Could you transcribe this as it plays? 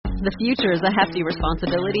The future is a hefty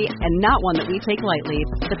responsibility and not one that we take lightly.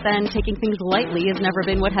 But then taking things lightly has never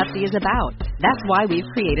been what Hefty is about. That's why we've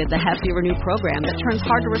created the Hefty Renew program that turns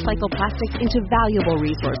hard-to-recycle plastics into valuable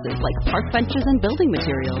resources like park benches and building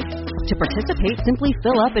materials. To participate, simply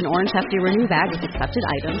fill up an orange Hefty Renew bag with accepted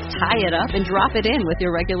items, tie it up, and drop it in with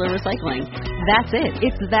your regular recycling. That's it.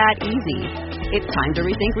 It's that easy. It's time to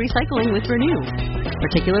rethink recycling with Renew.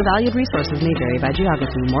 Particular valued resources may vary by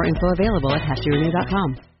geography. More info available at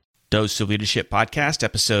heftyrenew.com. Dose of Leadership Podcast,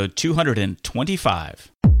 episode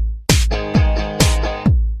 225.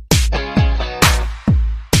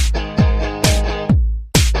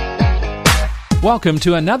 Welcome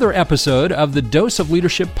to another episode of the Dose of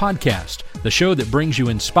Leadership Podcast, the show that brings you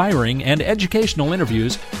inspiring and educational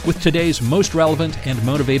interviews with today's most relevant and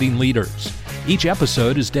motivating leaders. Each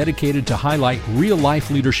episode is dedicated to highlight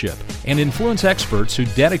real-life leadership and influence experts who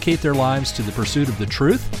dedicate their lives to the pursuit of the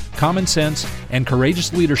truth, common sense, and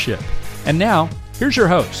courageous leadership. And now, here's your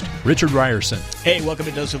host, Richard Ryerson. Hey, welcome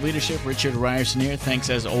to Dose of Leadership. Richard Ryerson here.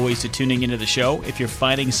 Thanks, as always, for tuning into the show. If you're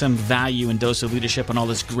finding some value in Dose of Leadership and all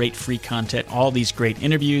this great free content, all these great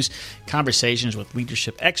interviews, conversations with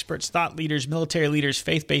leadership experts, thought leaders, military leaders,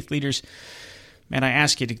 faith-based leaders, man, I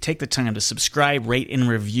ask you to take the time to subscribe, rate, and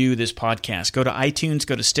review this podcast. Go to iTunes,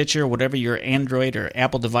 go to Stitcher, whatever your Android or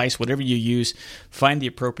Apple device, whatever you use, find the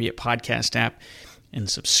appropriate podcast app and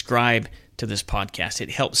subscribe to this podcast. It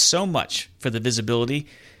helps so much for the visibility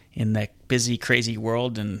in that busy, crazy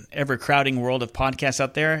world and ever-crowding world of podcasts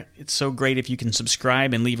out there. It's so great if you can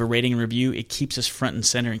subscribe and leave a rating and review. It keeps us front and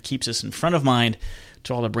center and keeps us in front of mind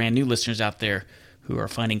to all the brand new listeners out there who are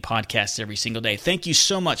finding podcasts every single day. Thank you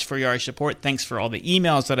so much for your support. Thanks for all the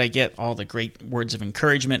emails that I get, all the great words of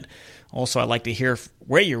encouragement. Also, I'd like to hear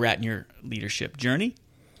where you're at in your leadership journey.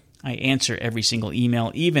 I answer every single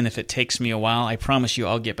email, even if it takes me a while. I promise you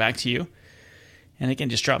I'll get back to you. And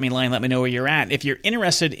again, just drop me a line, let me know where you're at. If you're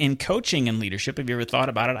interested in coaching and leadership, if you ever thought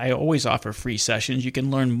about it, I always offer free sessions. You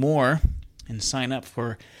can learn more and sign up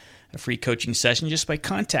for a free coaching session just by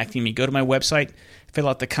contacting me. Go to my website, fill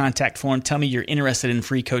out the contact form, tell me you're interested in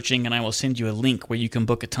free coaching, and I will send you a link where you can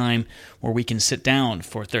book a time where we can sit down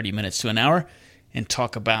for 30 minutes to an hour and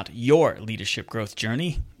talk about your leadership growth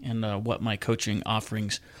journey and what my coaching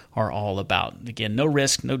offerings are all about. Again, no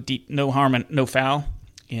risk, no harm, and no foul.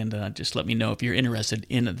 And just let me know if you're interested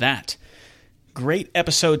in that. Great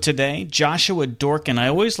episode today. Joshua Dorkin. I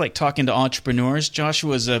always like talking to entrepreneurs.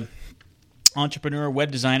 Joshua's an entrepreneur, web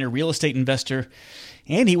designer, real estate investor,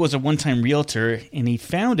 and he was a one-time realtor, and he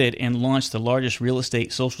founded and launched the largest real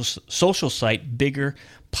estate social site, Bigger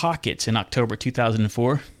Pockets, in October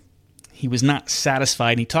 2004. He was not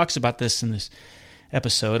satisfied, and he talks about this in this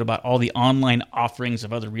episode about all the online offerings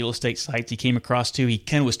of other real estate sites he came across too. He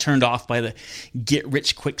kind of was turned off by the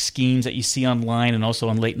get-rich-quick schemes that you see online and also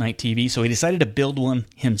on late-night TV, so he decided to build one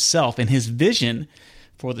himself, and his vision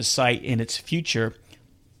for the site and its future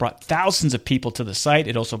brought thousands of people to the site.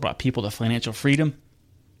 It also brought people to financial freedom,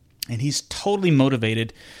 and he's totally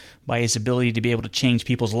motivated by his ability to be able to change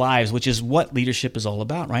people's lives, which is what leadership is all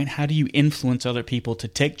about, right? How do you influence other people to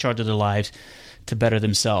take charge of their lives to better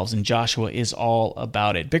themselves? And Joshua is all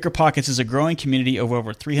about it. Bigger Pockets is a growing community of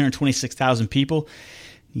over 326,000 people.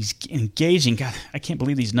 He's engaging, God, I can't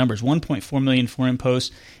believe these numbers, 1.4 million forum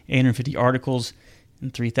posts, 850 articles,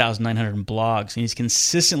 and 3,900 blogs. And he's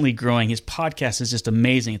consistently growing. His podcast is just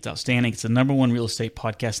amazing. It's outstanding. It's the number one real estate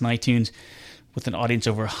podcast in iTunes with an audience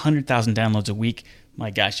over 100,000 downloads a week. My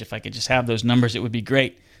gosh, if I could just have those numbers, it would be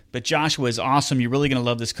great. But Joshua is awesome. You're really going to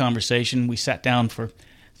love this conversation. We sat down for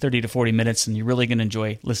 30 to 40 minutes, and you're really going to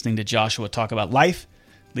enjoy listening to Joshua talk about life,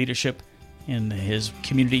 leadership, and his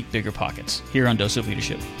community, Bigger Pockets, here on Dose of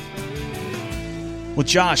Leadership. Well,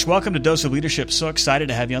 Josh, welcome to Dose of Leadership. So excited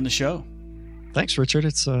to have you on the show. Thanks, Richard.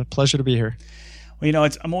 It's a pleasure to be here. Well, you know,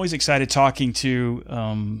 I'm always excited talking to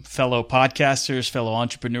fellow podcasters, fellow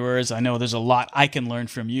entrepreneurs. I know there's a lot I can learn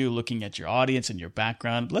from you looking at your audience and your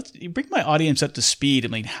background. Let's bring my audience up to speed. I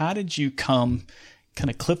mean, how did you come,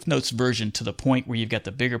 kind of Cliff Notes version, to the point where you've got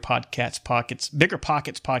the Bigger Pockets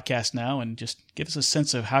podcast now, and just give us a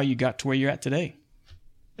sense of how you got to where you're at today.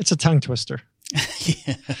 It's a tongue twister.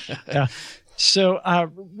 Yeah. So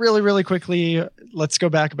really quickly, let's go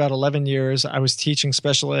back about 11 years. I was teaching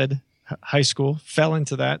special ed high school, fell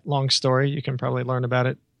into that. Long story. You can probably learn about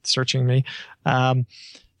it searching me.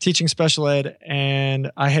 Teaching special ed,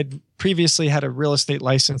 and I had previously had a real estate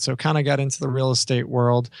license, so kind of got into the real estate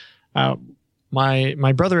world.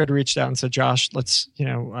 My brother had reached out and said, Josh,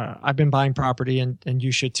 I've been buying property and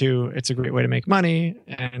you should too. It's a great way to make money.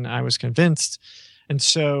 And I was convinced. And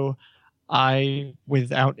so I,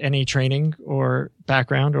 without any training or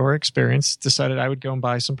background or experience, decided I would go and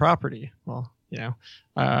buy some property. Well,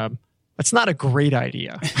 that's not a great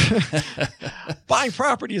idea. Buying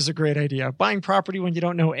property is a great idea. Buying property when you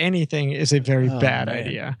don't know anything is a very bad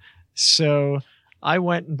idea. So I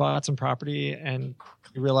went and bought some property and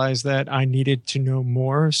realized that I needed to know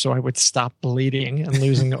more so I would stop bleeding and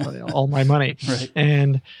losing all my money.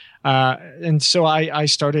 Right. And so I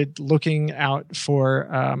started looking out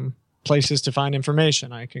for places to find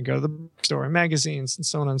information. I can go to the bookstore and magazines and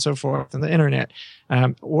so on and so forth, and the internet,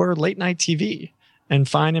 or late night TV, and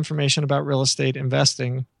find information about real estate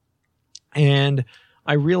investing. And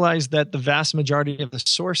I realized that the vast majority of the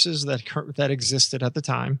sources that existed at the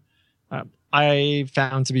time, I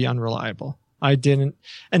found to be unreliable. I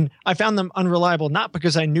found them unreliable, not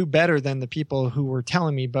because I knew better than the people who were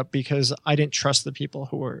telling me, but because I didn't trust the people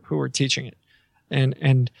who were teaching it.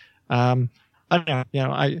 And I don't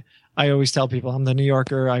know, I always tell people I'm the New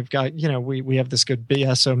Yorker. I've got, we have this good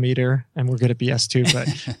BS-o-meter, and we're good at BS too, but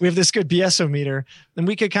we have this good BS-o-meter, and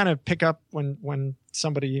we could kind of pick up when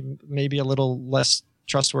somebody may be a little less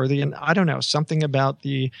trustworthy. And I don't know, something about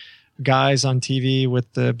the guys on TV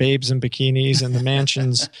with the babes in bikinis and the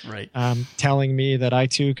mansions right. Telling me that I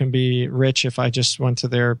too can be rich if I just went to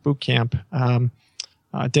their boot camp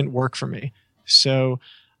didn't work for me. So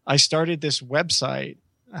I started this website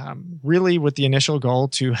really with the initial goal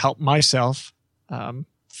to help myself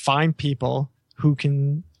find people who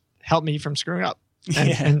can help me from screwing up.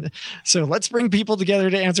 And so let's bring people together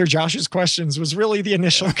to answer Josh's questions was really the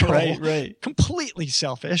initial goal. Right. Completely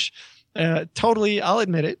selfish. Totally, I'll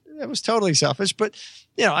admit it. It was totally selfish, but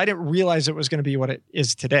I didn't realize it was going to be what it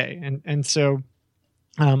is today. And so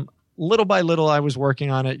little by little, I was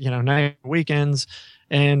working on it, night, weekends.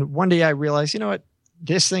 And one day I realized,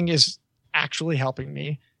 this thing is actually helping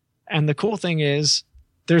me. And the cool thing is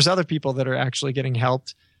there's other people that are actually getting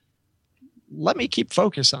helped. Let me keep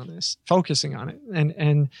focusing on it.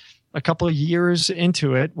 And a couple of years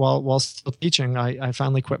into it, while still teaching, I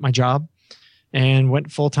finally quit my job and went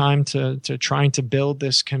full time to trying to build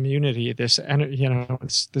this community, this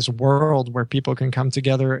world where people can come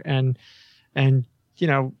together and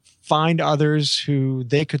find others who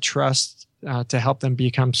they could trust to help them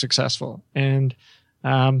become successful. And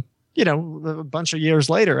a bunch of years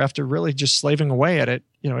later, after really just slaving away at it,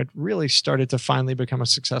 it really started to finally become a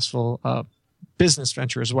successful business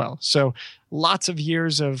venture as well. So lots of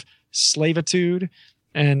years of slavitude.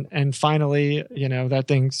 And finally, that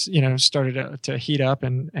thing, started to heat up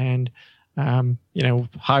and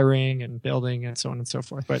hiring and building and so on and so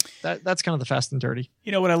forth. But that's kind of the fast and dirty.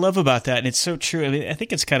 What I love about that, and it's so true. I mean, I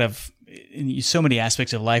think it's kind of in so many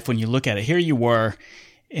aspects of life when you look at it. Here you were,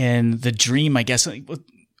 and the dream, I guess.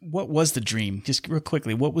 What was the dream? Just real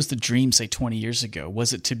quickly, what was the dream, say, 20 years ago?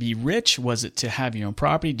 Was it to be rich? Was it to have your own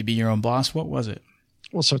property, to be your own boss? What was it?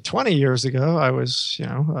 Well, so 20 years ago, I was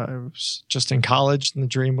just in college, and the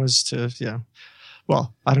dream was to,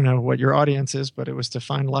 well, I don't know what your audience is, but it was to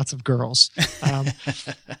find lots of girls.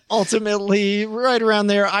 Ultimately, right around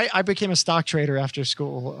there, I became a stock trader after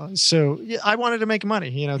school. So I wanted to make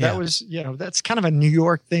money. That was, that's kind of a New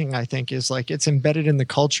York thing, I think, is like it's embedded in the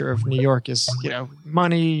culture of New York is,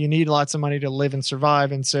 money, you need lots of money to live and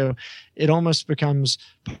survive. And so it almost becomes,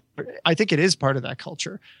 I think it is part of that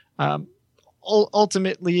culture.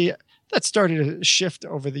 Ultimately, that started to shift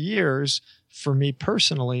over the years for me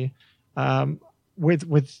personally.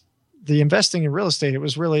 With the investing in real estate, it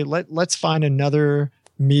was really let's find another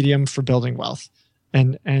medium for building wealth.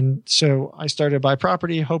 And so I started to buy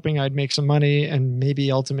property, hoping I'd make some money and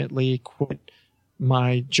maybe ultimately quit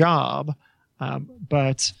my job.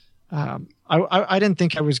 But I didn't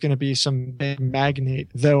think I was going to be some big magnate,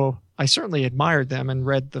 though I certainly admired them and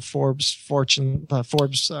read the Forbes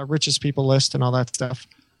richest people list and all that stuff.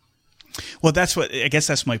 Well, I guess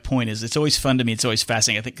that's my point is it's always fun to me. It's always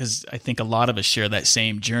fascinating. Because I think a lot of us share that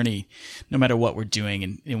same journey, no matter what we're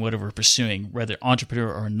doing and whatever we're pursuing, whether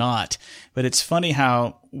entrepreneur or not. But it's funny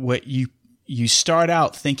how what you start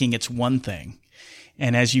out thinking it's one thing.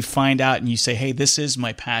 And as you find out and you say, hey, this is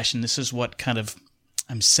my passion. This is what kind of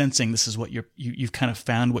I'm sensing this is what you've kind of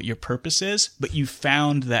found what your purpose is, but you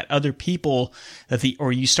found that other people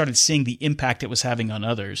or you started seeing the impact it was having on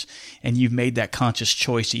others, and you've made that conscious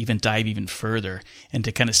choice to even dive even further and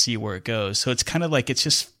to kind of see where it goes. So it's kind of like,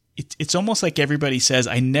 it's almost like everybody says,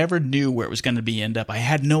 I never knew where it was going to end up. I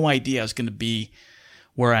had no idea I was going to be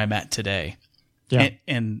where I'm at today. Yeah.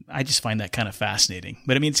 And I just find that kind of fascinating.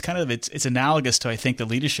 But I mean, it's analogous to, I think, the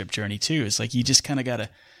leadership journey too. It's like, you just kind of got to,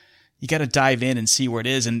 you got to dive in and see where it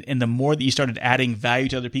is. And the more that you started adding value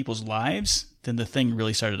to other people's lives, then the thing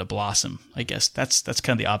really started to blossom. I guess that's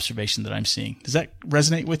kind of the observation that I'm seeing. Does that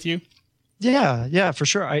resonate with you? Yeah, for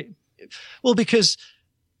sure. Because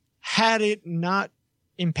had it not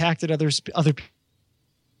impacted other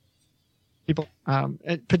people,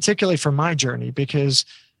 particularly for my journey, because,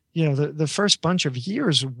 the first bunch of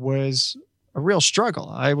years was a real struggle.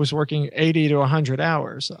 I was working 80 to 100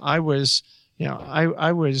 hours. I was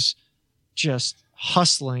just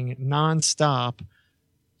hustling nonstop,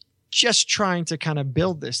 just trying to kind of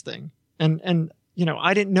build this thing. And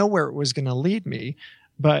I didn't know where it was going to lead me,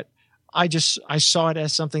 but I saw it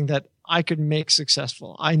as something that I could make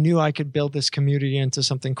successful. I knew I could build this community into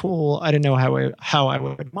something cool. I didn't know how I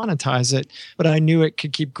would monetize it, but I knew it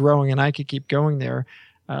could keep growing and I could keep going there.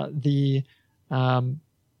 The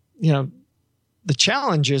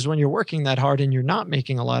challenge is when you're working that hard and you're not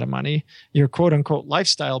making a lot of money, your quote unquote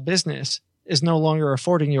lifestyle business is no longer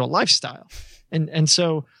affording you a lifestyle. And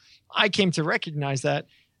so I came to recognize that.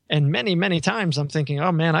 And many, many times I'm thinking,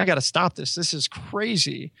 oh man, I got to stop this. This is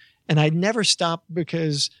crazy. And I never stopped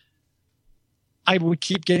because I would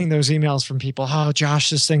keep getting those emails from people. Oh, Josh,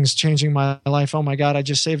 this thing's changing my life. Oh my God, I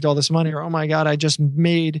just saved all this money. Or, oh my God, I just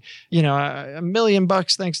made, $1 million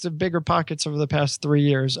thanks to Bigger Pockets over the past 3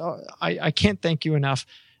 years. Oh, I can't thank you enough.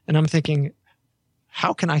 And I'm thinking,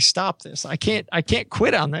 how can I stop this? I can't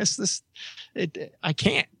quit on this. I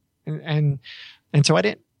can't. And so I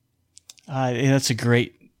didn't. That's a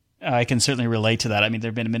great, I can certainly relate to that. I mean,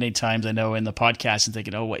 there've been many times I know in the podcast and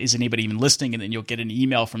thinking, oh, is anybody even listening? And then you'll get an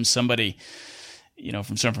email from somebody,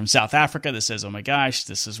 from someone from South Africa that says, oh my gosh,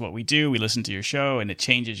 this is what we do. We listen to your show and it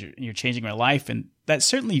changes, you're changing my life. And that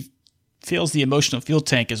certainly fills the emotional fuel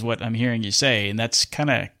tank is what I'm hearing you say. And that's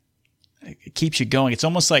kind of, it keeps you going. It's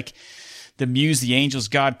almost like the muse, the angels,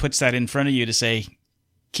 God puts that in front of you to say,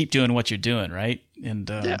 keep doing what you're doing. Right. And,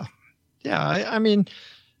 I mean,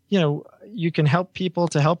 you can help people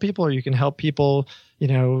to help people, or you can help people,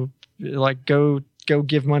 like go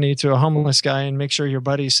give money to a homeless guy and make sure your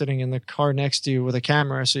buddy's sitting in the car next to you with a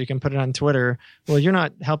camera so you can put it on Twitter. Well, you're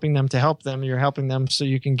not helping them to help them. You're helping them so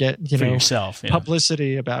you can get, for yourself,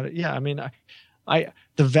 publicity about it. Yeah. I mean,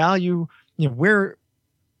 the value,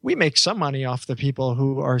 we make some money off the people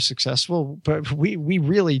who are successful, but we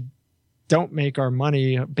really don't make our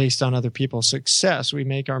money based on other people's success. We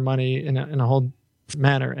make our money in a whole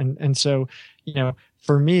manner. And so,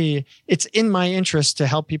 for me, it's in my interest to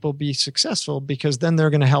help people be successful, because then they're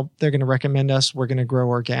going to recommend us. We're going to grow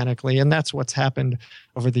organically. And that's what's happened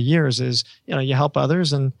over the years is, you help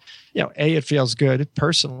others and, A, it feels good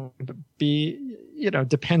personally, but B,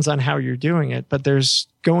 depends on how you're doing it, but there's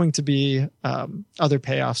going to be, other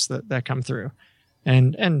payoffs that come through.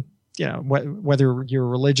 And, whether you're a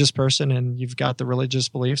religious person and you've got the religious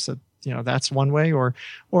beliefs that, that's one way, or,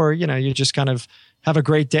 you just kind of have a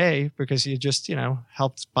great day because you just,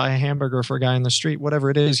 helped buy a hamburger for a guy in the street,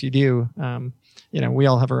 whatever it is you do. We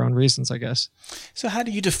all have our own reasons, I guess. So how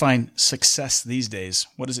do you define success these days?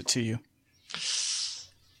 What is it to you?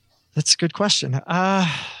 That's a good question. I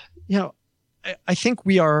think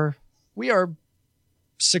we are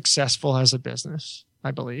successful as a business,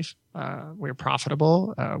 I believe. We're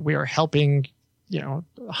profitable. We are helping,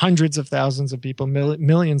 hundreds of thousands of people,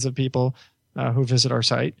 millions of people who visit our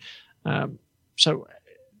site. So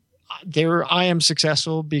I am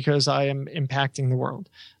successful because I am impacting the world.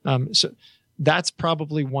 So that's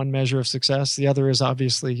probably one measure of success. The other is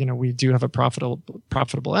obviously, we do have a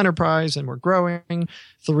profitable enterprise and we're growing.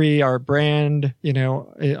 3, our brand,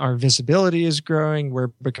 our visibility is growing. We're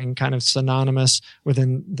becoming kind of synonymous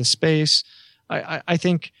within the space. I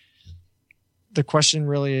think the question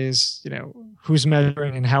really is, who's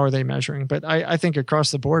measuring and how are they measuring? But I think across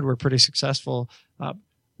the board, we're pretty successful.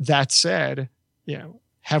 That said,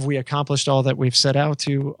 have we accomplished all that we've set out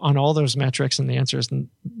to on all those metrics? And the answer is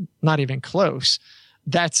not even close.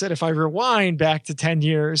 That said, if I rewind back to 10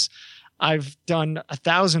 years, I've done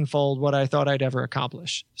 1,000-fold what I thought I'd ever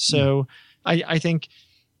accomplish. So I think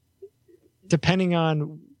depending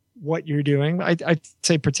on what you're doing, I'd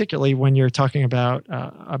say particularly when you're talking about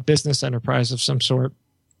a business enterprise of some sort,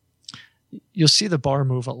 you'll see the bar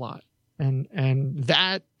move a lot. And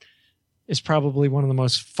that is probably one of the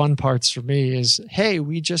most fun parts for me is, hey,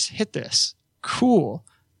 we just hit this. Cool.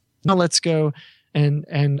 Now let's go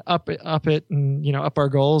and up it and, up our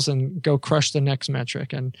goals and go crush the next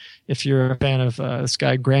metric. And if you're a fan of this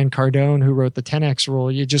guy, Grant Cardone, who wrote the 10X rule,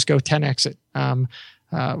 you just go 10X it,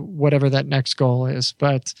 whatever that next goal is.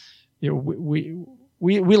 But, we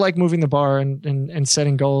like moving the bar and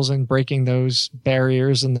setting goals and breaking those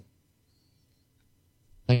barriers and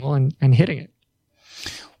hitting it.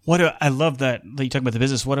 I love that you talk about the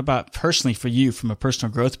business. What about personally for you from a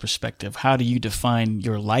personal growth perspective? How do you define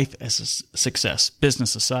your life as a success,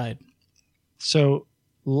 business aside? So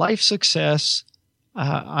life success,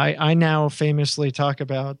 I now famously talk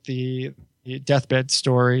about the deathbed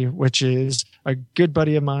story, which is a good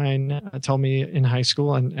buddy of mine told me in high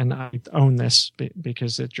school, and I own this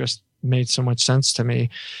because it just made so much sense to me.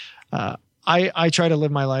 I try to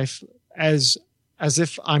live my life as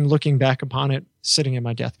if I'm looking back upon it sitting in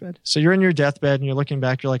my deathbed. So you're in your deathbed and you're looking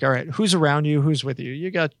back, you're like, all right, who's around you? Who's with you? You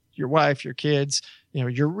got your wife, your kids,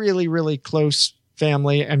 your really, really close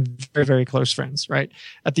family and very, very close friends, right?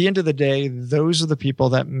 At the end of the day, those are the people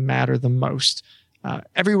that matter the most.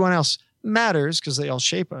 Everyone else matters because they all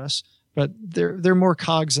shape us, but they're more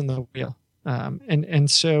cogs in the wheel. And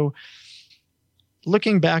so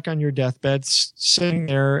looking back on your deathbed, sitting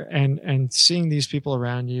there and seeing these people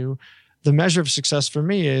around you, the measure of success for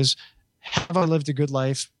me is, have I lived a good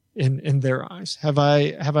life in their eyes? Have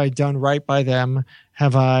I done right by them?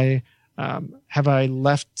 Have I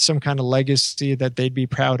left some kind of legacy that they'd be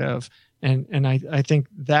proud of? And I think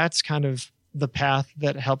that's kind of the path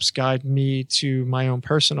that helps guide me to my own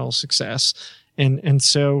personal success. And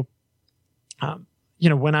so,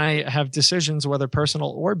 when I have decisions, whether personal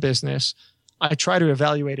or business, I try to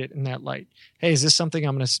evaluate it in that light. Hey, is this something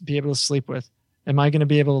I'm going to be able to sleep with? Am I going to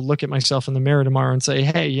be able to look at myself in the mirror tomorrow and say,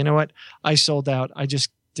 hey, you know what? I sold out. I just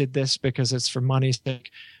did this because it's for money's sake.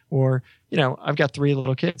 Or, I've got 3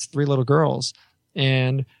 little kids, 3 little girls.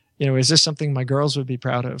 And, is this something my girls would be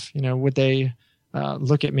proud of? Would they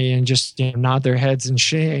look at me and just nod their heads in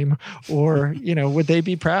shame? Or, would they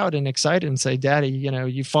be proud and excited and say, Daddy,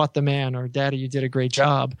 you fought the man, or Daddy, you did a great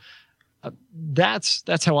job?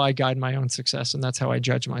 That's how I guide my own success, and that's how I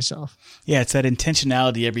judge myself. Yeah, it's that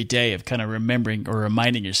intentionality every day of kind of remembering or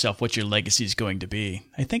reminding yourself what your legacy is going to be.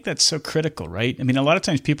 I think that's so critical, right? I mean, a lot of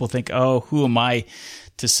times people think, oh, who am I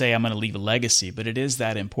to say I'm going to leave a legacy? But it is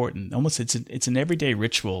that important. Almost it's an everyday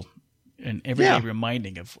ritual, an everyday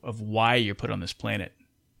reminding of why you're put on this planet.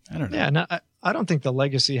 I don't know. Yeah, no, I don't think the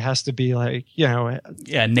legacy has to be like,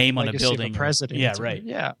 name on a building. Of a president. Yeah, right.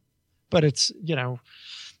 Yeah. But it's,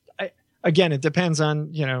 again, it depends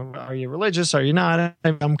on, are you religious? Are you not?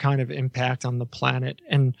 Some kind of impact on the planet.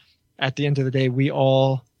 And at the end of the day, we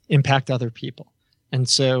all impact other people. And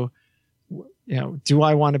so, do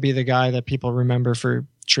I want to be the guy that people remember for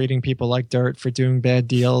treating people like dirt, for doing bad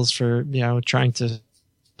deals, for, trying to,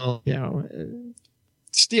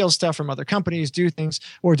 steal stuff from other companies, do things?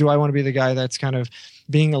 Or do I want to be the guy that's kind of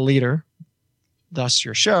being a leader, thus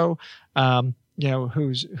your show,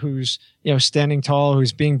 who's standing tall,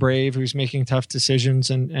 who's being brave, who's making tough decisions,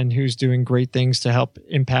 and who's doing great things to help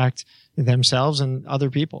impact themselves and other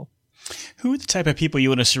people. Who are the type of people you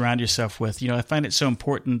want to surround yourself with? I find it so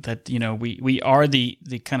important that, we are the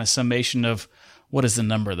kind of summation of, what is the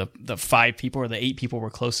number, the 5 people or the 8 people we're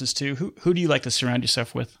closest to? Who do you like to surround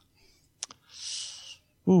yourself with?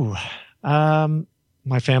 Ooh,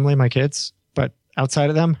 my family, my kids, but outside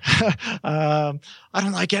of them, I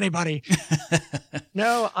don't like anybody.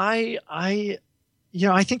 No, I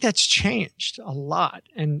think that's changed a lot.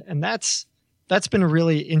 And that's been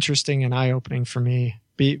really interesting and eye-opening for me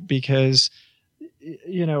because,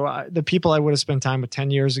 the people I would have spent time with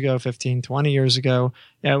 10 years ago, 15, 20 years ago,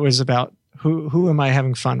 it was about who am I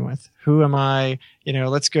having fun with? Who am I,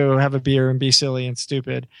 let's go have a beer and be silly and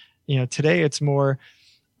stupid. Today it's more,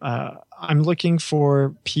 I'm looking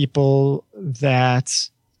for people that,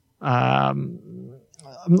 I'm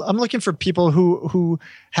looking for people who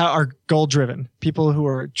are goal driven, people who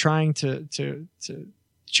are trying to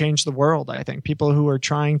change the world. I think people who are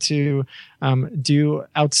trying to do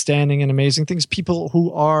outstanding and amazing things, people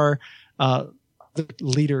who are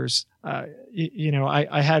leaders.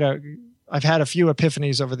 I've had a few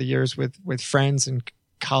epiphanies over the years with friends and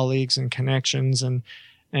colleagues and connections, and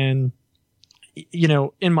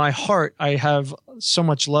in my heart, I have so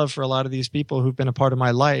much love for a lot of these people who've been a part of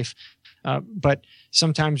my life. But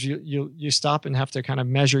sometimes you stop and have to kind of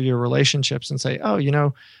measure your relationships and say,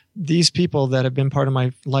 oh, these people that have been part of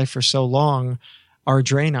my life for so long are a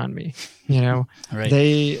drain on me. Right.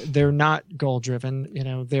 They're not goal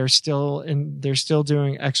driven. They're still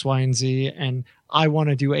doing X, Y, and Z, and I want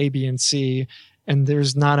to do A, B, and C, and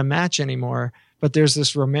there's not a match anymore. But there's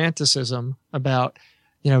this romanticism about,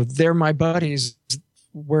 they're my buddies.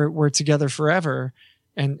 We're together forever.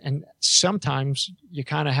 And sometimes you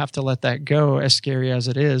kind of have to let that go, as scary as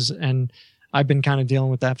it is. And I've been kind of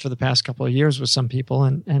dealing with that for the past couple of years with some people,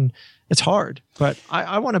 and it's hard. But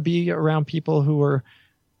I want to be around people who are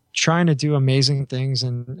trying to do amazing things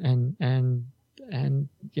and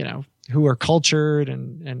who are cultured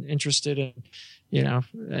and interested in,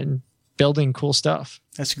 and building cool stuff.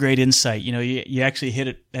 That's great insight. You actually hit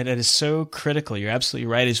it. That is so critical. You're absolutely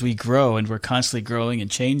right. As we grow and we're constantly growing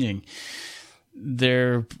and changing,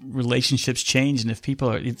 their relationships change. And if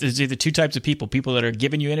there's either two types of people that are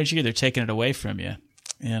giving you energy or they're taking it away from you.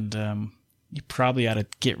 And you probably ought to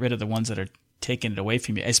get rid of the ones that are taking it away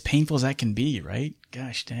from you, as painful as that can be, right?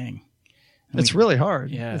 Gosh dang. It's really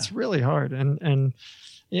hard. Yeah. It's really hard. And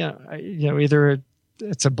either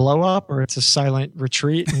it's a blow up or it's a silent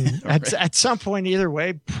retreat. And Right. at some point, either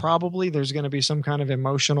way, probably there's going to be some kind of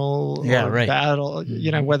emotional right. battle,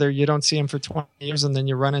 whether you don't see them for 20 years and then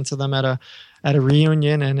you run into them at a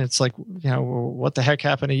reunion and it's like, what the heck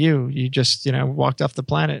happened to you? You just, walked off the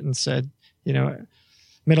planet and said,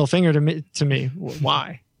 middle finger to me.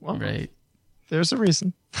 Why? Well, Right. There's a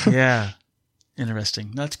reason. Yeah.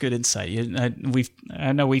 Interesting. That's good insight.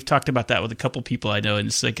 I know we've talked about that with a couple people I know, and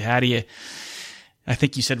it's like, I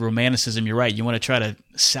think you said romanticism. You're right. You want to try to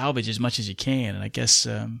salvage as much as you can. And I guess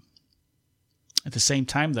at the same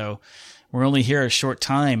time, though, we're only here a short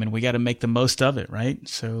time and we got to make the most of it, right?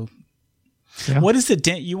 So What is the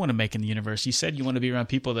dent you want to make in the universe? You said you want to be around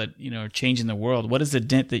people that, are changing the world. What is the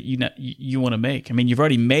dent that you want to make? I mean, you've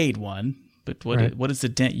already made one, but what is the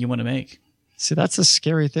dent you want to make? See, that's a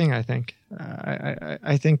scary thing, I think.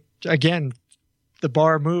 I think, again, the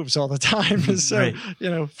bar moves all the time. So,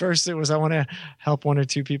 Right. First it was I want to help one or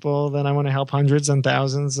two people, then I want to help hundreds and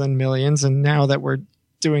thousands and millions. And now that we're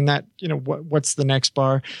doing that, what's the next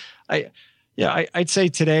bar? I'd say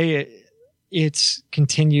today it's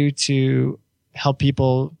continue to help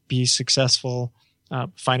people be successful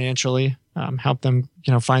financially, help them,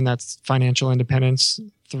 find that financial independence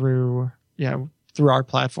through our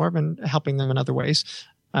platform and helping them in other ways.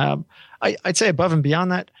 I'd say above and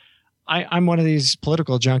beyond that, I'm one of these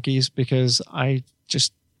political junkies because I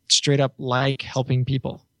just straight up like helping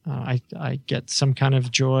people. I get some kind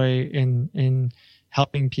of joy in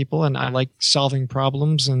helping people, and I like solving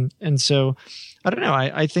problems. And so, I don't know.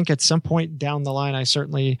 I think at some point down the line, I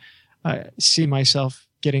certainly see myself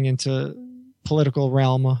getting into political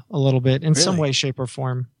realm a little bit in some way, shape, or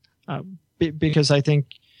form, because I think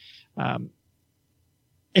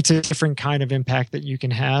it's a different kind of impact that you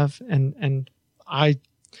can have, and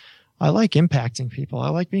I like impacting people. I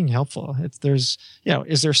like being helpful. Is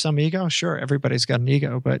there some ego? Sure, everybody's got an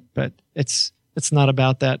ego, but it's not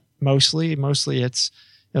about that mostly. Mostly it's,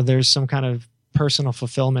 there's some kind of personal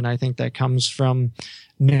fulfillment, I think, that comes from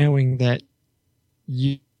knowing that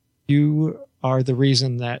you are the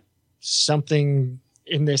reason that something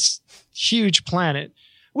in this huge planet,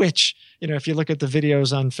 which, if you look at the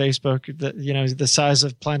videos on Facebook, the size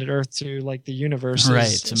of planet Earth to like the universe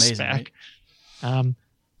is it's amazing. Speck. Right?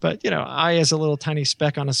 But, I, as a little tiny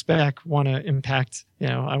speck on a speck, want to impact,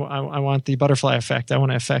 I want the butterfly effect. I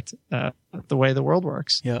want to affect the way the world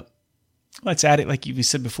works. Yeah. Well, it's adding, like you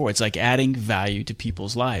said before, it's like adding value to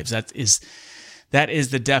people's lives. That is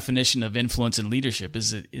the definition of influence and leadership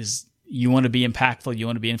is you want to be impactful, you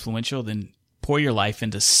want to be influential, then pour your life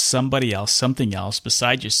into somebody else, something else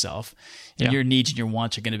beside yourself, and your needs and your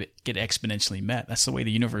wants are going to get exponentially met. That's the way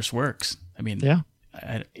the universe works. I mean,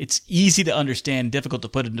 it's easy to understand, difficult to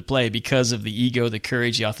put into play because of the ego, the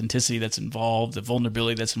courage, the authenticity that's involved, the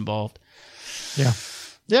vulnerability that's involved. Yeah.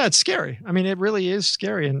 Yeah, it's scary. I mean, it really is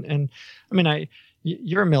scary. And I mean,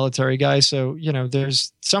 you're a military guy, so,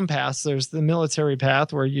 there's some paths. There's the military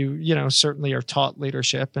path where you certainly are taught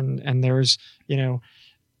leadership, and there's,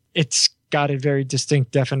 it's got a very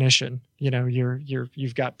distinct definition.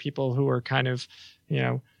 You've got people who are kind of,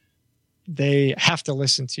 they have to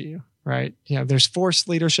listen to you. Right. There's forced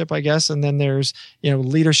leadership, I guess. And then there's,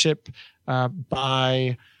 leadership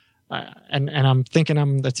by, and I'm thinking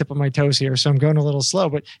I'm the tip of my toes here, so I'm going a little slow,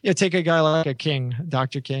 but take a guy like a King,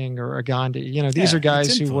 Dr. King or a Gandhi. These are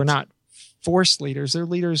guys who were not forced leaders. They're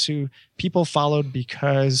leaders who people followed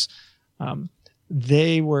because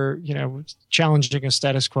they were, challenging a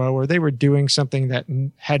status quo, or they were doing something that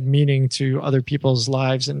had meaning to other people's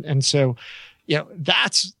lives. And so,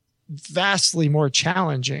 that's vastly more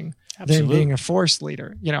challenging than being a forced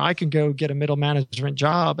leader. I can go get a middle management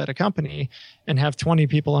job at a company and have 20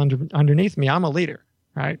 people underneath me. I'm a leader,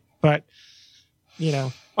 right? But,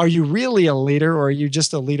 are you really a leader, or are you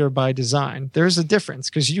just a leader by design? There's a difference,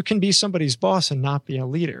 because you can be somebody's boss and not be a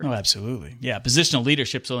leader. Oh, absolutely. Yeah. Positional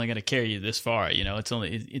leadership's only going to carry you this far.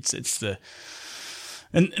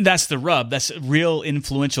 And that's the rub. That's real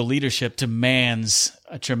influential leadership demands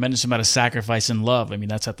a tremendous amount of sacrifice and love. I mean,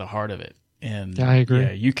 that's at the heart of it. And I agree.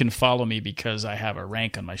 Yeah, you can follow me because I have a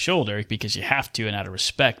rank on my shoulder, because you have to and out of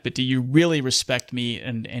respect. But do you really respect me?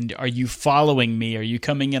 And are you following me? Are you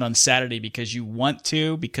coming in on Saturday because you want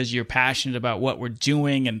to, because you're passionate about what we're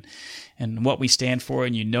doing and what we stand for,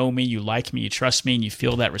 and you know me, you like me, you trust me, and you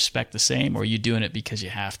feel that respect the same? Or are you doing it because you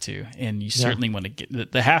have to? And you certainly want to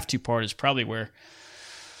get the have to part is probably where,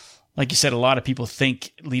 like you said, a lot of people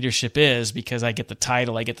think leadership is because I get the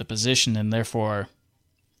title, I get the position, and therefore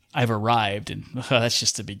I've arrived, and that's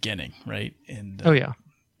just the beginning, right? And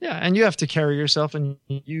and you have to carry yourself, and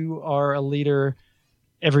you are a leader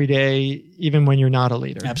every day, even when you're not a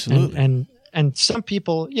leader. Absolutely. And some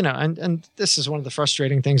people, and this is one of the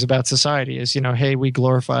frustrating things about society is, hey, we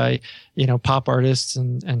glorify, pop artists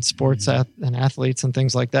and sports and athletes and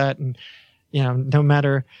things like that, and no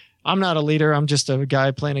matter. I'm not a leader. I'm just a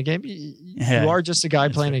guy playing a game. You are just a guy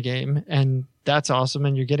playing a game, and that's awesome,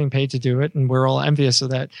 and you're getting paid to do it, and we're all envious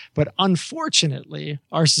of that. But unfortunately,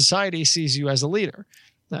 our society sees you as a leader,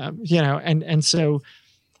 and so,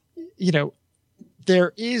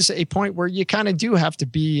 there is a point where you kind of do have to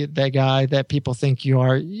be the guy that people think you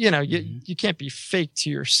are. You can't be fake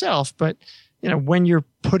to yourself, but when you're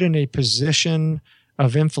put in a position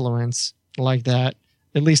of influence like that,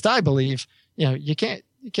 at least I believe, you can't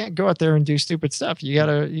go out there and do stupid stuff. You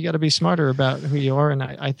gotta be smarter about who you are. And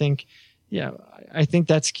I think, I think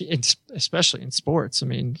that's especially in sports. I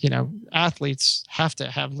mean, athletes have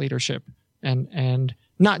to have leadership and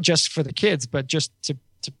not just for the kids, but just to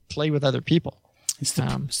play with other people. It's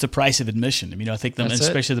the price of admission. I mean, I think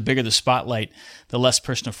especially the bigger the spotlight, the less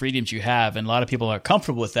personal freedoms you have. And a lot of people are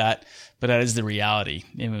comfortable with that, but that is the reality.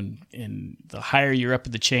 And the higher you're up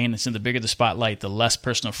in the chain, and the bigger the spotlight, the less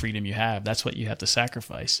personal freedom you have. That's what you have to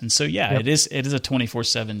sacrifice. And so, it is a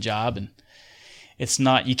 24/7 job, and it's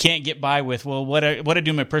not, you can't get by with, well, what I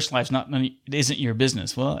do in my personal life it isn't your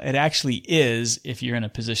business. Well, it actually is if you're in a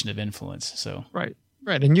position of influence. So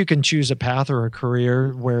Right. And you can choose a path or a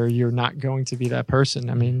career where you're not going to be that person.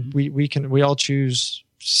 I mean, we all choose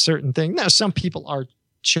certain things. Now, some people are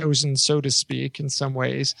chosen, so to speak, in some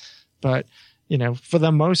ways, but for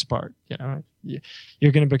the most part,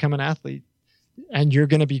 you're going to become an athlete and you're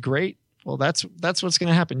going to be great. Well, that's what's going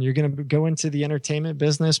to happen. You're going to go into the entertainment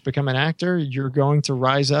business, become an actor. You're going to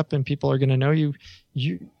rise up, and people are going to know you.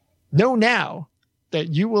 You know now that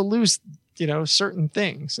you will lose, certain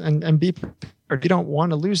things, and be prepared. If you don't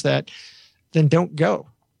want to lose that, then don't go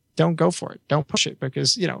for it. Don't push it,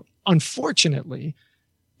 because, unfortunately,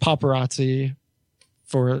 paparazzi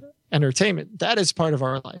for entertainment, that is part of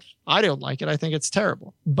our life. I don't like it. I think it's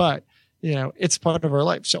terrible, but it's part of our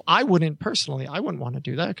life. So I wouldn't want to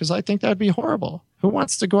do that, because I think that'd be horrible. Who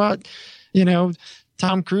wants to go out,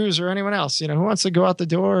 Tom Cruise or anyone else, who wants to go out the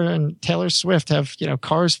door and Taylor Swift have,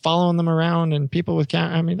 cars following them around and people with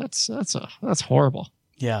I mean, that's horrible.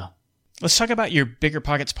 Yeah. Let's talk about your Bigger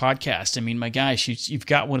Pockets podcast. I mean, my gosh, you've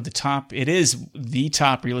got one of the top, it is the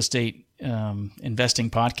top real estate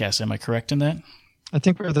investing podcast. Am I correct in that? I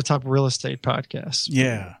think we're the top real estate podcast.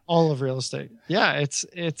 Yeah. All of real estate. Yeah. It's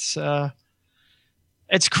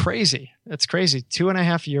crazy. It's crazy.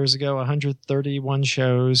 2.5 years ago, 131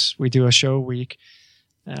 shows. We do a show a week.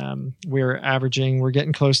 We're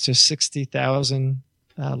getting close to 60,000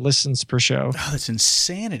 listens per show. Oh, that's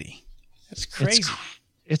insanity. That's crazy.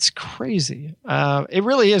 It's crazy. It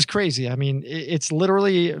really is crazy. I mean, it's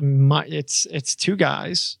literally it's two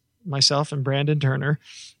guys, myself and Brandon Turner,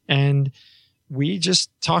 and we just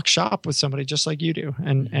talk shop with somebody just like you do.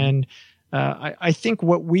 And I think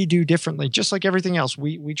what we do differently, just like everything else,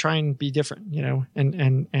 we try and be different,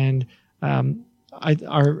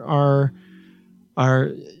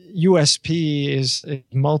 our USP is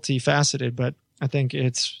multifaceted, but I think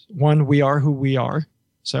it's one, we are who we are.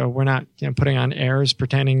 So we're not putting on airs,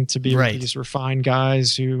 pretending to be these refined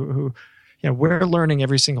guys who we're learning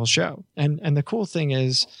every single show. And the cool thing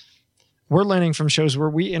is we're learning from shows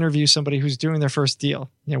where we interview somebody who's doing their first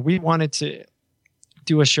deal. We wanted to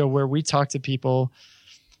do a show where we talk to people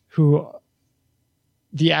who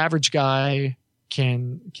the average guy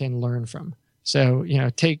can learn from. So,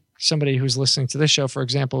 take somebody who's listening to this show, for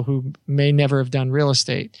example, who may never have done real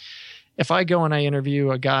estate. If I go and I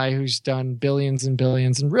interview a guy who's done billions and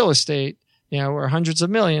billions in real estate, or hundreds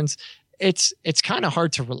of millions, it's kind of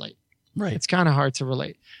hard to relate. Right. It's kind of hard to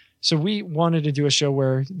relate. So we wanted to do a show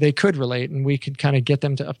where they could relate and we could kind of get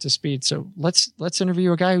them up to speed. So let's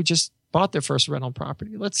interview a guy who just bought their first rental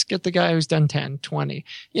property. Let's get the guy who's done 10, 20.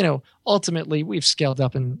 Ultimately we've scaled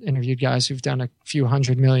up and interviewed guys who've done a few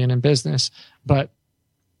 $100 million in business, but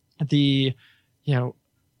we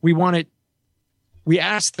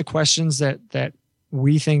asked the questions that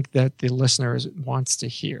we think that the listener wants to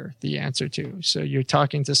hear the answer to. So you're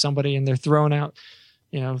talking to somebody and they're throwing out,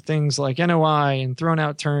 things like NOI and throwing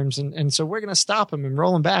out terms. And so we're going to stop them and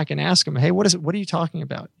roll them back and ask them, hey, what are you talking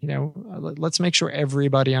about? Let's make sure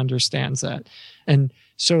everybody understands that. And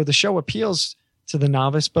so the show appeals to the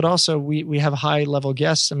novice, but also we have high level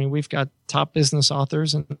guests. I mean, we've got top business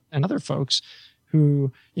authors and other folks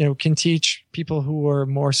who, can teach people who are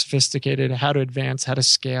more sophisticated how to advance, how to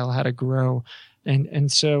scale, how to grow.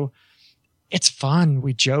 And so it's fun.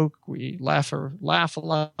 We joke, we laugh a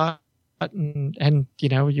lot. And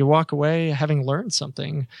you walk away having learned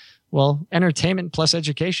something. Well, entertainment plus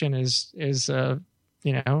education is a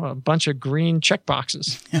bunch of green check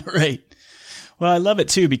boxes. Right. Well, I love it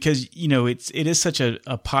too, because, it is such a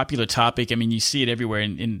popular topic. I mean, you see it everywhere,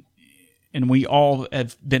 and we all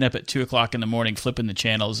have been up at 2:00 in the morning flipping the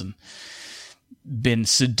channels and been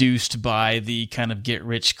seduced by the kind of get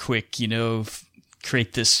rich quick,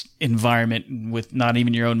 create this environment with not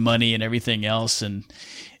even your own money and everything else. And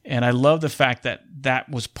I love the fact that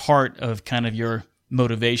was part of kind of your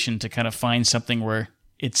motivation to kind of find something where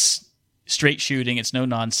it's straight shooting, it's no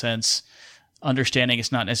nonsense, understanding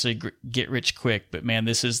it's not necessarily get rich quick, but man,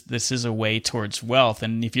 this is a way towards wealth.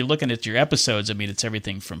 And if you're looking at your episodes, I mean, it's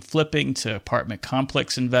everything from flipping to apartment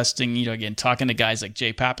complex investing, again, talking to guys like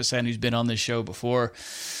Jay Papasan, who's been on this show before,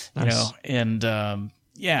 nice.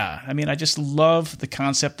 Yeah, I mean, I just love the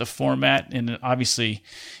concept, the format, and obviously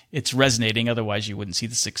it's resonating. Otherwise, you wouldn't see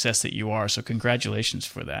the success that you are. So congratulations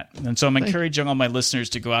for that. And so I'm encouraging all my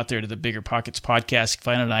listeners to go out there to the Bigger Pockets podcast,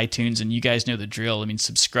 find it on iTunes, and you guys know the drill. I mean,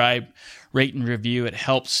 subscribe, rate, and review. It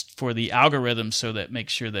helps for the algorithm, so that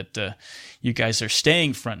makes sure that you guys are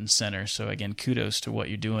staying front and center. So again, kudos to what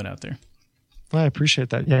you're doing out there. Well, I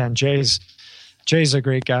appreciate that. Yeah, and Jay's a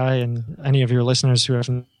great guy, and any of your listeners who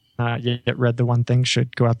haven't yet read The One Thing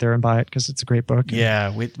should go out there and buy it, because it's a great book.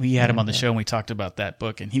 Yeah, we had him on the show and we talked about that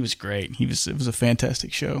book, and he was great. It was a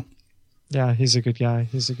fantastic show. Yeah, he's a good guy.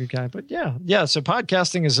 But yeah. So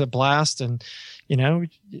podcasting is a blast, and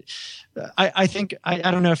I think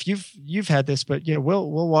I don't know if you've had this, but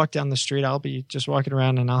we'll walk down the street. I'll be just walking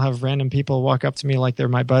around, and I'll have random people walk up to me like they're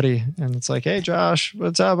my buddy, and it's like, "Hey, Josh,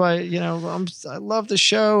 what's up? I love the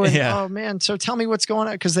show, and oh man, so tell me what's going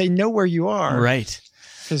on," because they know where you are, right?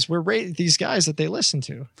 Because we're these guys that they listen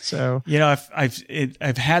to. So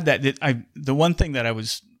I've had that. The one thing that I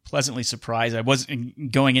was pleasantly surprised, I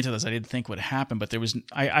wasn't going into this, I didn't think would happen, but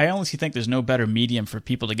I honestly think there's no better medium for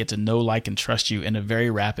people to get to know, like, and trust you in a very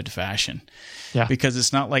rapid fashion. Yeah. Because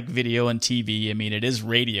it's not like video and TV. I mean, it is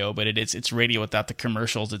radio, but it's radio without the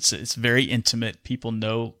commercials. It's very intimate. People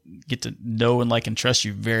get to know and like and trust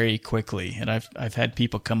you very quickly. And I've had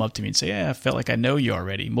people come up to me and say, "Yeah, I felt like I know you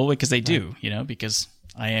already." Well, because they do, because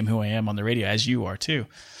I am who I am on the radio, as you are too.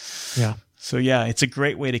 Yeah. So yeah, it's a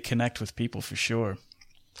great way to connect with people for sure.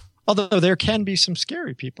 Although there can be some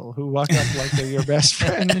scary people who walk up like they're your best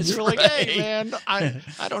friend, and you're like, "Hey, man,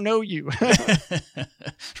 I don't know you."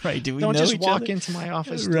 Right? Do we don't know just each walk other? into my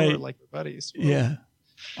office door like your buddies. Well, yeah.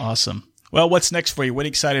 Awesome. Well, what's next for you? What are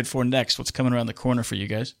you excited for next? What's coming around the corner for you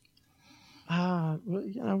guys?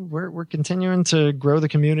 We're continuing to grow the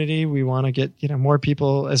community. We want to get more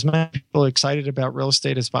people, as many people excited about real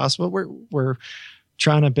estate as possible. We're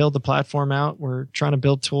trying to build the platform out. We're trying to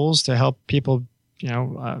build tools to help people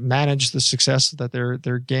manage the success that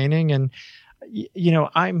they're gaining. And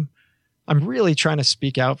I'm really trying to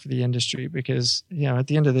speak out for the industry, because at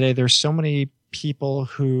the end of the day, there's so many people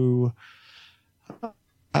who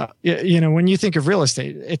when you think of real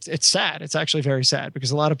estate, it's sad. It's actually very sad,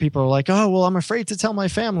 because a lot of people are like, "Oh, well, I'm afraid to tell my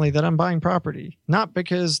family that I'm buying property," not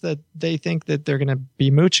because that they think that they're going to be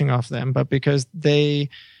mooching off them, but because there's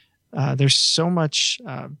so much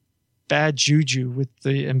bad juju with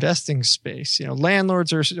the investing space.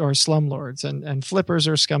 Landlords are slumlords, and flippers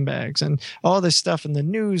are scumbags, and all this stuff. And the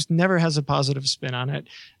news never has a positive spin on it.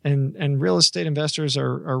 And real estate investors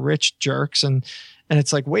are rich jerks. And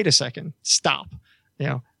it's like, wait a second, stop.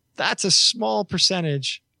 That's a small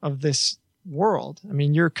percentage of this world. I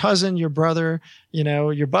mean, your cousin, your brother,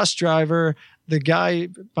 your bus driver, the guy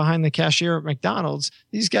behind the cashier at McDonald's,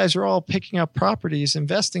 these guys are all picking up properties,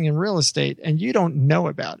 investing in real estate, and you don't know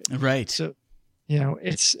about it. Right. So,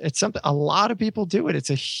 it's something, a lot of people do it. It's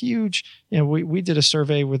a huge, we did a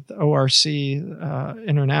survey with ORC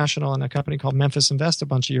International and a company called Memphis Invest a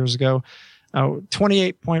bunch of years ago.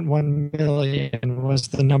 28.1 million was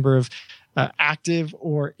the number of active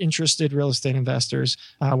or interested real estate investors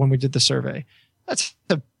when we did the survey. That's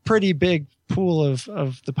a pretty big pool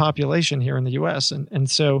of the population here in the U.S. And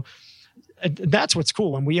so that's what's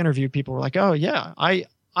cool. When we interview people, we're like, "Oh yeah,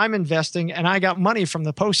 I'm investing, and I got money from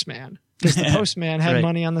the postman." because the postman had Right.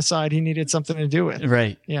 money on the side he needed something to do with.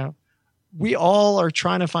 Right. You know, we all are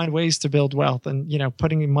trying to find ways to build wealth, and, you know,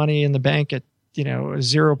 putting money in the bank at, you know,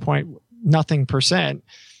 0.0%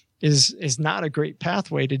 is not a great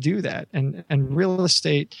pathway to do that. And real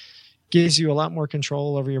estate gives you a lot more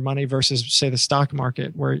control over your money versus, say, the stock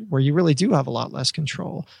market, where you really do have a lot less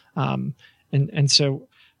control. And so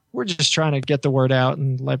we're just trying to get the word out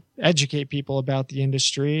and educate people about the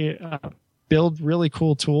industry, build really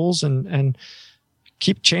cool tools, and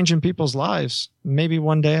keep changing people's lives. Maybe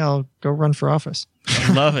one day I'll go run for office.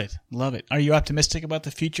 Love it. Love it. Are you optimistic about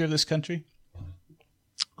the future of this country?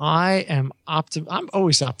 I'm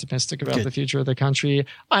always optimistic about Good. the future of the country.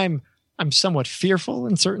 I'm somewhat fearful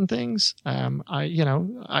in certain things.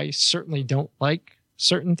 I certainly don't like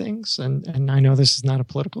certain things, and I know this is not a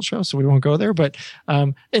political show, so we won't go there. But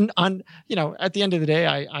at the end of the day,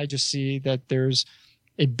 I just see that there's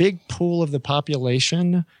a big pool of the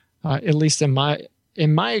population, at least in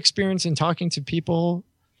my experience in talking to people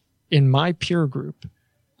in my peer group,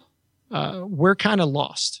 we're kind of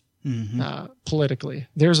lost. Politically.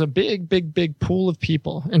 There's a big pool of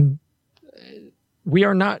people, and we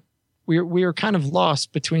are kind of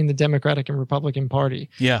lost between the Democratic and Republican Party.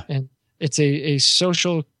 Yeah. And it's a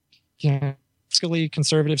social, fiscally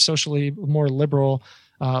conservative, socially more liberal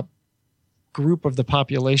group of the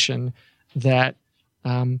population that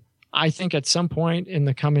I think at some point in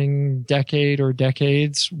the coming decade or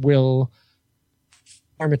decades will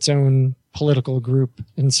form its own political group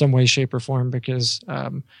in some way, shape, or form, because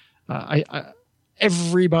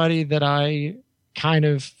everybody that I kind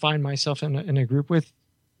of find myself in a group with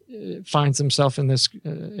finds himself in this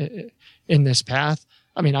path.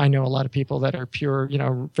 I mean, I know a lot of people that are pure,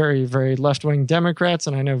 very, very left-wing Democrats,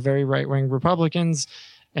 and I know very right-wing Republicans,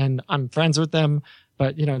 and I'm friends with them.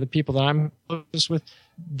 But, the people that I'm close with,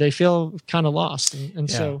 they feel kind of lost. And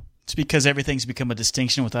so it's because everything's become a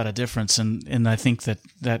distinction without a difference. And I think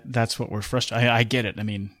that's what we're frustrated. I get it. I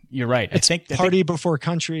mean, you're right. It's party before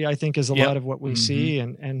country, I think, is a lot of what we see.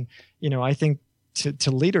 And I think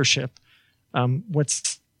to leadership,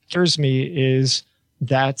 what scares me is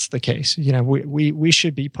that's the case. We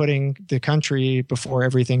should be putting the country before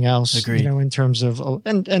everything else. Agreed. In terms of,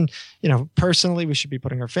 and personally, we should be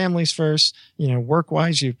putting our families first. Work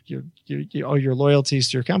wise, you owe your loyalties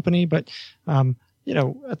to your company, but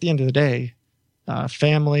at the end of the day,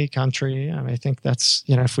 family, country. I think that's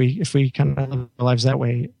if we kind of live our lives that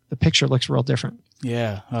way, the picture looks real different.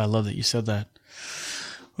 Yeah, I love that you said that.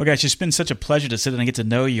 Well, guys, it's been such a pleasure to sit and get to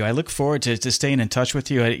know you. I look forward to staying in touch with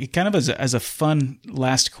you. It kind of as a fun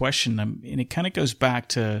last question, and it kind of goes back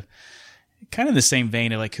to kind of the same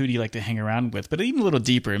vein of like, who do you like to hang around with? But even a little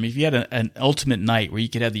deeper. I mean, if you had an ultimate night where you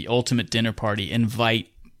could have the ultimate dinner party, invite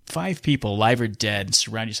 5 people, live or dead, and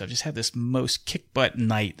surround yourself, just have this most kick-butt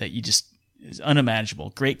night that you just is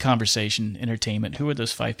unimaginable. Great conversation, entertainment. Who would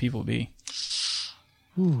those 5 people be?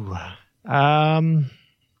 Ooh,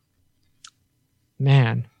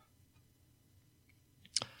 man,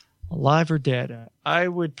 alive or dead? I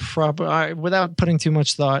would probably, without putting too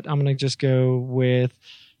much thought, I'm going to just go with,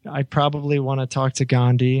 I probably want to talk to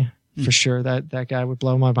Gandhi for sure. That guy would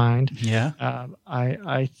blow my mind. Yeah.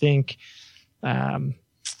 I think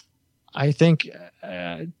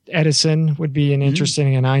Edison would be an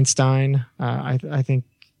interesting, and Einstein. I think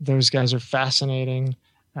those guys are fascinating.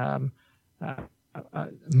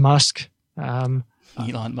 Musk.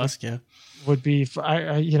 Elon Musk, yeah. Would be,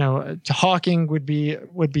 Hawking would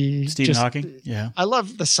be Stephen Hawking, yeah. I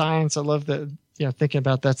love the science. I love thinking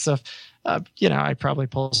about that stuff. I probably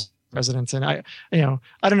pull presidents, and I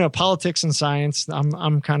don't know, politics and science.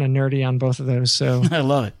 I'm kind of nerdy on both of those. So I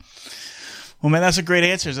love it. Well, man, that's a great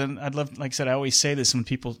answers. And I'd love, like I said, I always say this when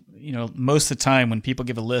people, most of the time when people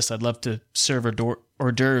give a list, I'd love to serve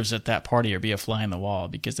hors d'oeuvres at that party or be a fly on the wall,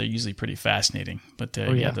 because they're usually pretty fascinating. But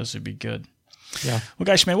those would be good. Yeah. Well,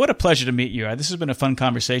 gosh, man, what a pleasure to meet you. This has been a fun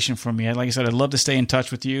conversation for me. Like I said, I'd love to stay in touch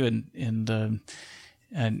with you, and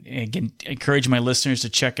again, encourage my listeners to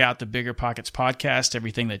check out the Bigger Pockets podcast,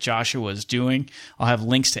 everything that Joshua is doing. I'll have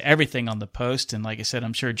links to everything on the post. And like I said,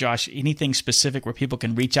 I'm sure, Josh, anything specific where people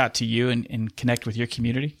can reach out to you and connect with your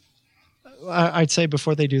community? I'd say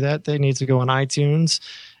before they do that, they need to go on iTunes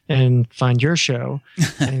and find your show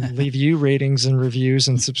and leave you ratings and reviews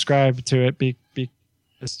and subscribe to it.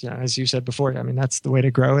 As you said before, I mean, that's the way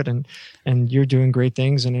to grow it. And you're doing great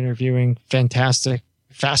things and interviewing fantastic,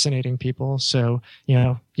 fascinating people. So,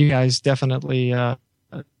 you guys definitely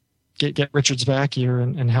get Richard's back here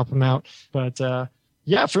and help him out. But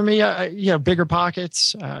for me, Bigger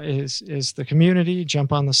Pockets is the community.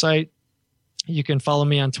 Jump on the site, You can follow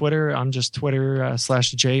me on Twitter. I'm just Twitter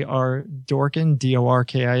 /JR Dorkin,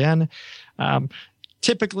 DORKIN.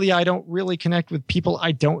 Typically, I don't really connect with people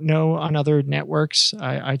I don't know on other networks.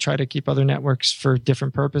 I try to keep other networks for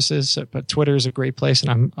different purposes, but Twitter is a great place,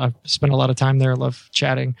 and I've spent a lot of time there. I love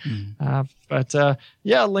chatting.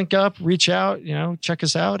 Link up, reach out, check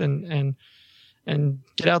us out, and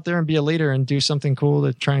get out there and be a leader and do something cool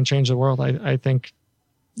to try and change the world. I think,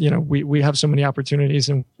 we have so many opportunities,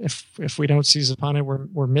 and if we don't seize upon it,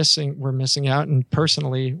 we're missing out, and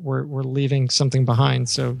personally, we're leaving something behind.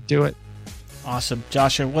 So do it. Awesome.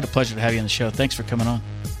 Joshua, what a pleasure to have you on the show. Thanks for coming on.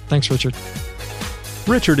 Thanks, Richard.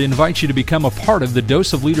 Richard invites you to become a part of the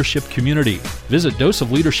Dose of Leadership community. Visit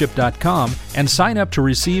doseofleadership.com and sign up to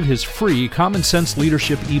receive his free Common Sense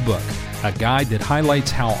Leadership ebook, a guide that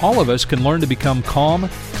highlights how all of us can learn to become calm,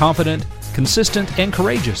 confident, consistent, and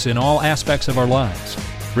courageous in all aspects of our lives.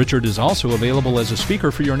 Richard is also available as a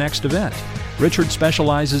speaker for your next event. Richard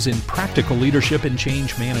specializes in practical leadership and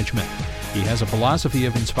change management. He has a philosophy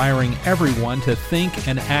of inspiring everyone to think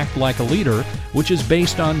and act like a leader, which is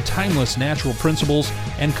based on timeless natural principles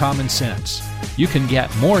and common sense. You can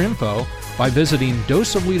get more info by visiting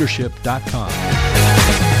doseofleadership.com.